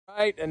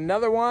right,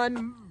 another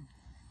one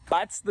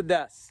bites the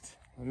dust,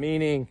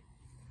 meaning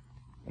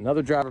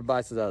another driver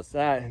bites the dust.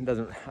 That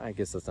doesn't, I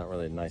guess that's not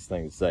really a nice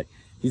thing to say.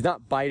 He's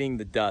not biting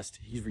the dust,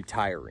 he's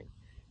retiring.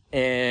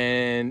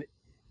 And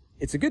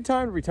it's a good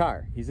time to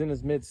retire. He's in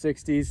his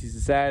mid-60s. He's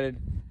decided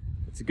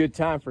it's a good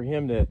time for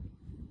him to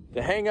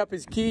hang up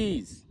his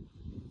keys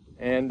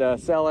and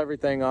sell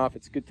everything off.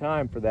 It's a good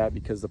time for that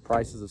because the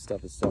prices of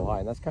stuff is so high.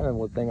 And that's kind of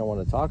one thing I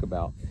want to talk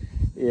about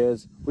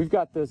is we've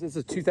got this. It's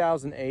a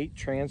 2008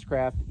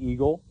 Transcraft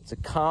Eagle. It's a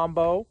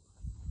combo.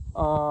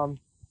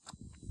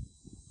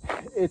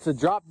 It's a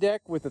drop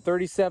deck with a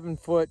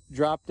 37-foot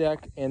drop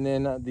deck and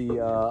then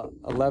the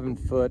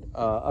 11-foot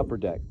upper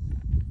deck.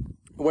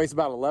 It weighs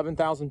about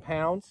 11,000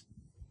 pounds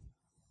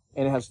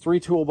and it has 3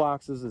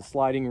 toolboxes, a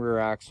sliding rear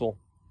axle.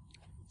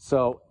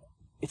 So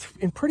it's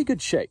in pretty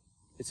good shape.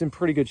 It's in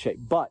pretty good shape,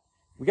 but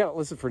we got it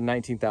listed for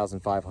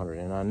 $19,500,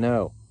 and I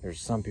know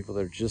there's some people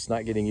that are just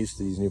not getting used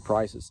to these new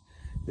prices,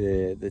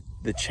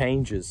 the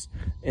changes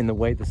in the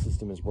way the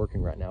system is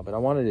working right now. But I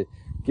wanted to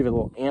give a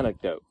little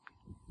anecdote.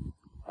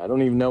 I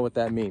don't even know what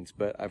that means,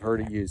 but I've heard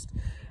it used.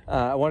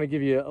 I want to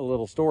give you a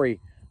little story.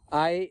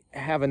 I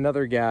have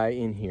another guy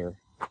in here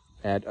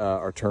at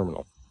our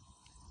terminal.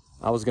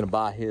 I was going to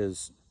buy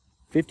his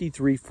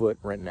 53-foot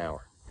rent an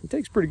hour. He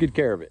takes pretty good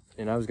care of it,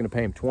 and I was going to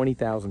pay him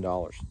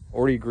 $20,000.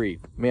 Already agreed.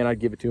 Man, I'd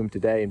give it to him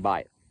today and buy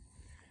it.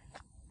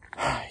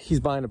 He's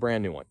buying a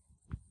brand new one.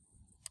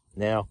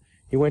 Now,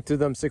 he went to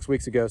them 6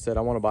 weeks ago, said,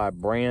 I want to buy a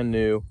brand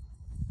new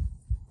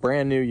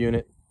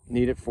unit.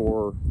 Need it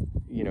for,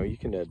 you know, you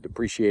can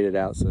depreciate it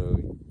out, so,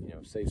 you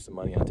know, save some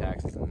money on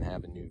taxes and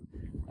have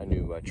a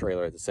new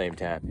trailer at the same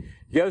time.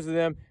 He goes to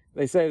them.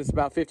 They say it's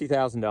about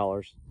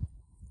 $50,000,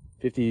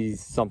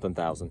 50-something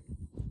thousand.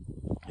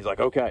 He's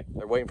like, okay,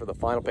 they're waiting for the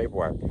final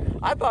paperwork.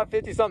 I thought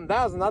 50-something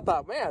thousand. I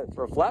thought, man,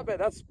 for a flatbed,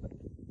 that's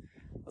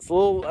a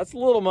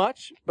little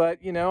much,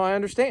 but you know, I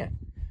understand.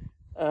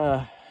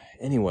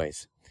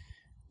 Anyways,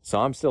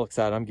 so I'm still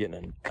excited. I'm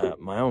getting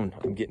my own.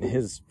 I'm getting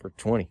his for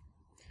 20.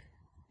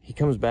 He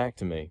comes back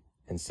to me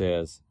and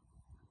says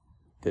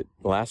that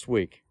last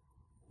week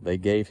they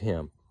gave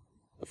him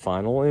the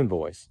final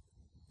invoice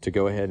to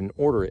go ahead and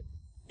order it.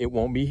 It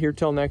won't be here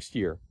till next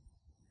year,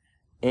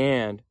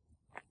 and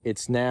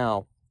it's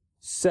now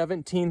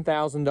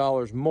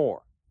 $17,000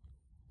 more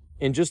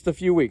in just a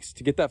few weeks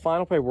to get that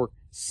final paperwork.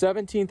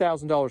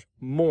 $17,000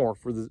 more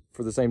for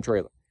the same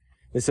trailer.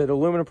 They said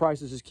aluminum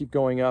prices just keep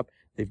going up.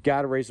 They've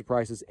got to raise the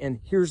prices. And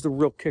here's the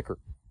real kicker.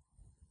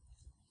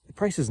 The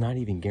price is not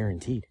even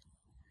guaranteed.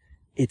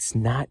 It's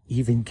not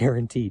even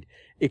guaranteed.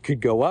 It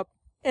could go up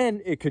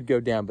and it could go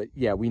down, but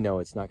yeah, we know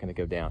it's not going to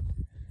go down.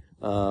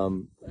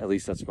 At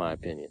least that's my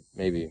opinion.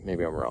 Maybe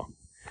I'm wrong.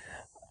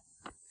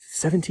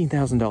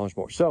 $17,000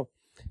 more. So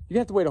you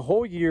have to wait a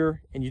whole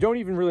year, and you don't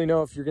even really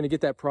know if you're going to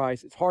get that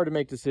price. It's hard to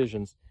make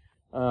decisions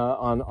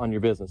on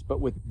your business. But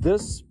with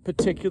this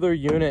particular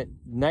unit,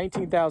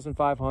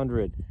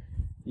 $19,500,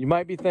 you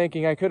might be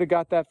thinking, I could have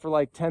got that for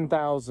like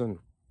 $10,000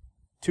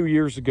 2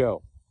 years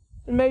ago.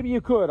 And maybe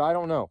you could. I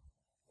don't know.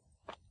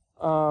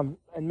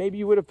 And maybe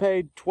you would have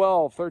paid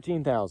 $12,000,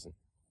 $13,000.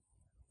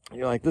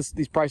 You're like,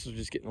 these prices are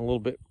just getting a little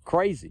bit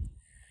crazy.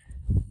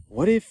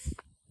 What if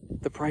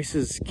the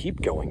prices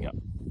keep going up?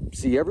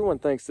 See, everyone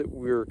thinks that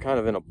we're kind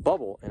of in a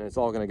bubble and it's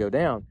all going to go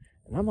down.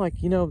 And I'm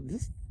like, you know,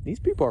 these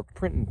people are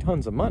printing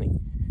tons of money.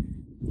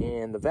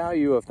 And the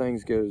value of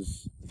things the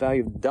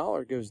value of the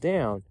dollar goes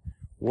down.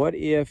 What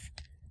if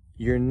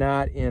you're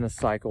not in a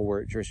cycle where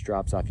it just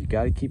drops off? You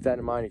got to keep that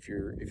in mind. If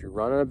you're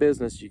running a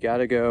business, you got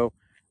to go,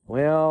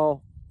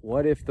 well,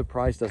 what if the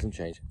price doesn't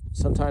change?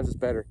 Sometimes it's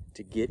better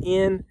to get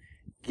in,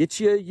 get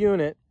you a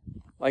unit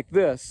like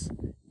this,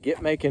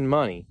 get making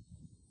money,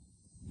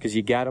 because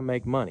you got to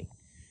make money.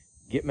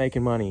 Get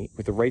making money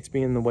with the rates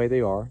being the way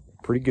they are,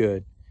 pretty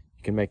good.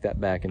 You can make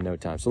that back in no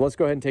time. So let's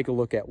go ahead and take a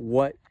look at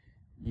what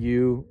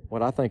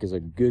I think is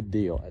a good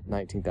deal at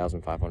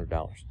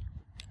 $19,500.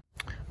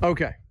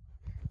 Okay,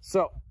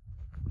 so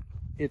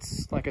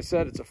it's, like I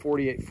said, it's a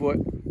 48-foot.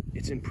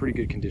 It's in pretty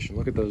good condition.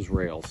 Look at those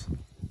rails.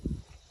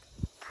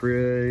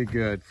 Pretty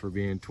good for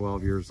being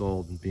 12 years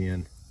old and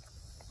being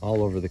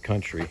all over the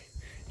country.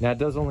 Now, it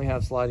does only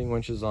have sliding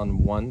winches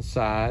on one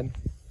side.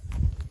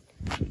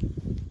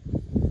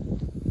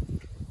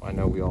 I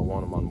know we all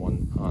want them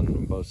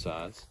on both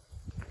sides.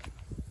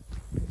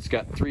 It's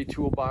got 3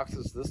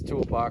 toolboxes. This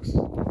toolbox is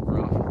a little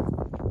rough.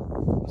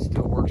 It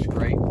still works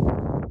great.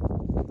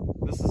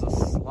 This is a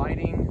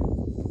sliding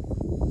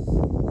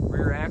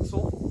rear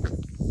axle.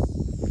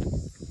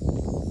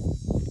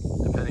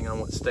 Depending on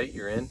what state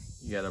you're in,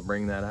 you got to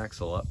bring that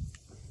axle up.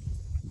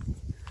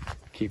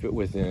 Keep it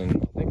within,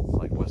 I think it's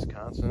like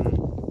Wisconsin,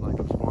 like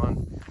this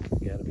one.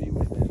 You got to be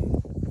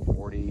within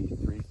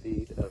 43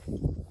 feet of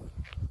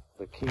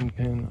the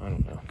kingpin. I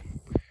don't know.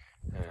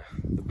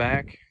 The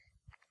back,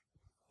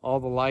 all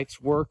the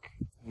lights work,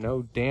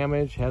 no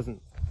damage,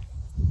 hasn't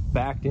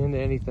backed into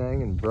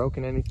anything and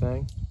broken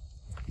anything.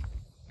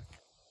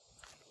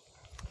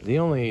 The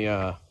only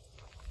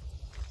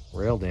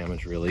rail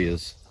damage really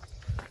is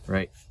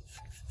right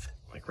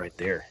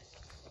there.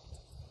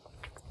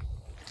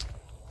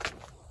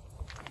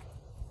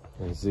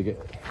 is to get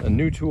a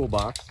new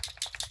toolbox.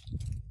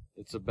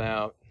 It's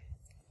about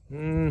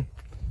 2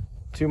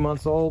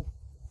 months old.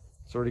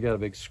 It's already got a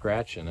big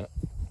scratch in it,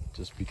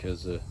 just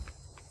because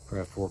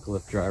probably a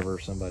forklift driver or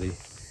somebody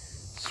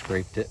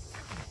scraped it.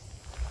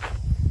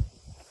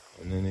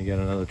 And then they got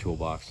another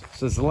toolbox.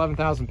 So it's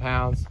 11,000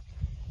 pounds.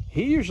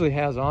 He usually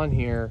has on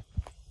here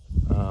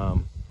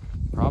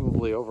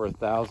probably over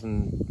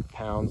 1,000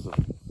 pounds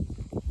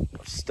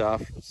of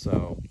stuff.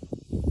 So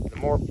the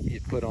more you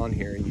put on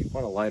here, you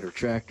want a lighter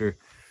tractor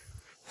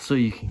so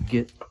you can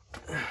get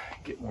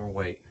more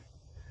weight.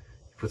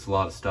 He puts a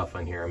lot of stuff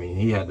in here. I mean,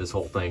 he had this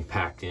whole thing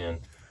packed in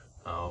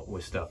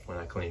with stuff when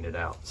I cleaned it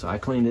out. So I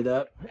cleaned it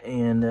up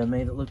and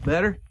made it look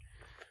better.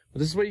 But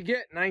this is what you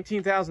get,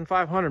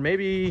 19,500.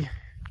 Maybe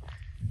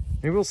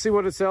we'll see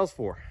what it sells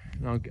for,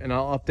 and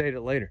I'll update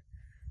it later.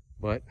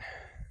 But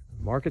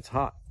the market's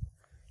hot,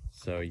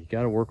 so you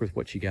got to work with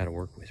what you got to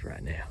work with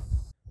right now.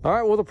 All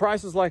right, well, the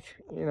price is like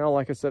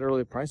I said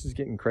earlier, the price is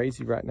getting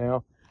crazy right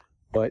now,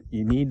 but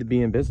you need to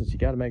be in business. You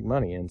got to make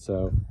money, and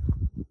so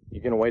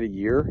you're going to wait a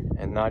year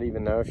and not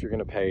even know if you're going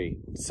to pay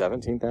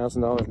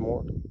 $17,000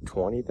 more,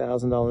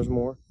 $20,000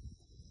 more.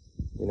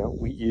 You know,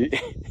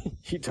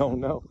 you don't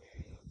know.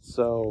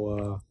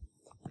 So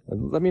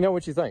let me know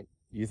what you think.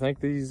 Do you think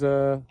this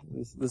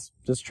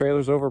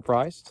trailer's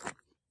overpriced?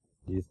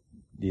 Do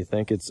you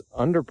think it's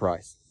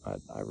underpriced?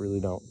 I really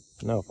don't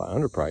know if I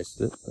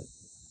underpriced it, but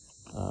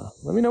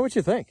let me know what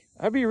you think.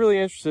 I'd be really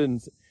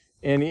interested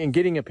in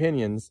getting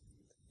opinions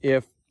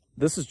if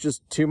this is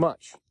just too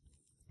much.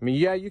 I mean,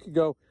 yeah, you could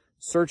go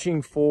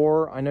searching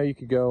for, I know you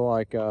could go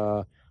like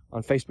on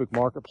Facebook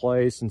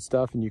Marketplace and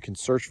stuff, and you can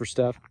search for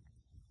stuff,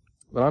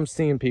 but I'm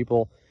seeing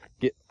people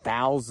get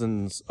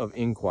thousands of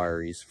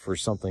inquiries for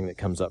something that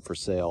comes up for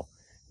sale.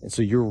 And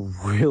so you're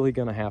really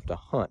going to have to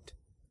hunt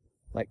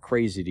like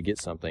crazy to get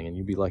something, and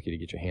you'd be lucky to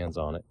get your hands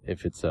on it.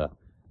 If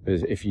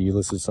you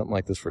listed something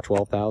like this for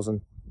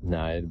 12,000,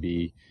 nah, it'd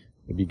be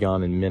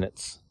gone in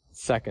minutes,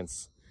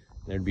 seconds.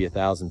 There'd be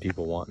 1,000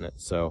 people wanting it.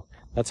 So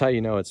that's how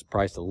you know it's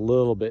priced a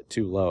little bit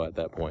too low at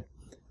that point.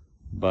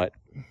 But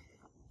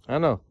I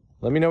don't know.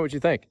 Let me know what you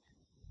think.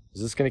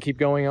 Is this going to keep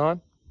going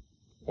on,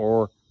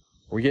 or are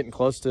we getting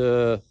close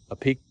to a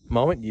peak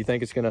moment? Do you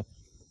think it's going to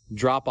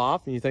drop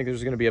off, and you think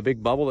there's going to be a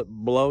big bubble that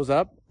blows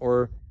up,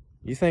 or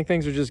you think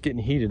things are just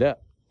getting heated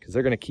up because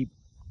they're going to keep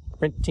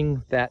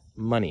printing that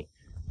money?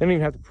 They don't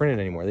even have to print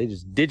it anymore. They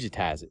just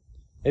digitize it.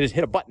 They just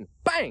hit a button.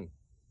 Bang!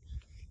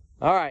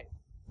 All right.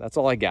 That's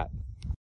all I got.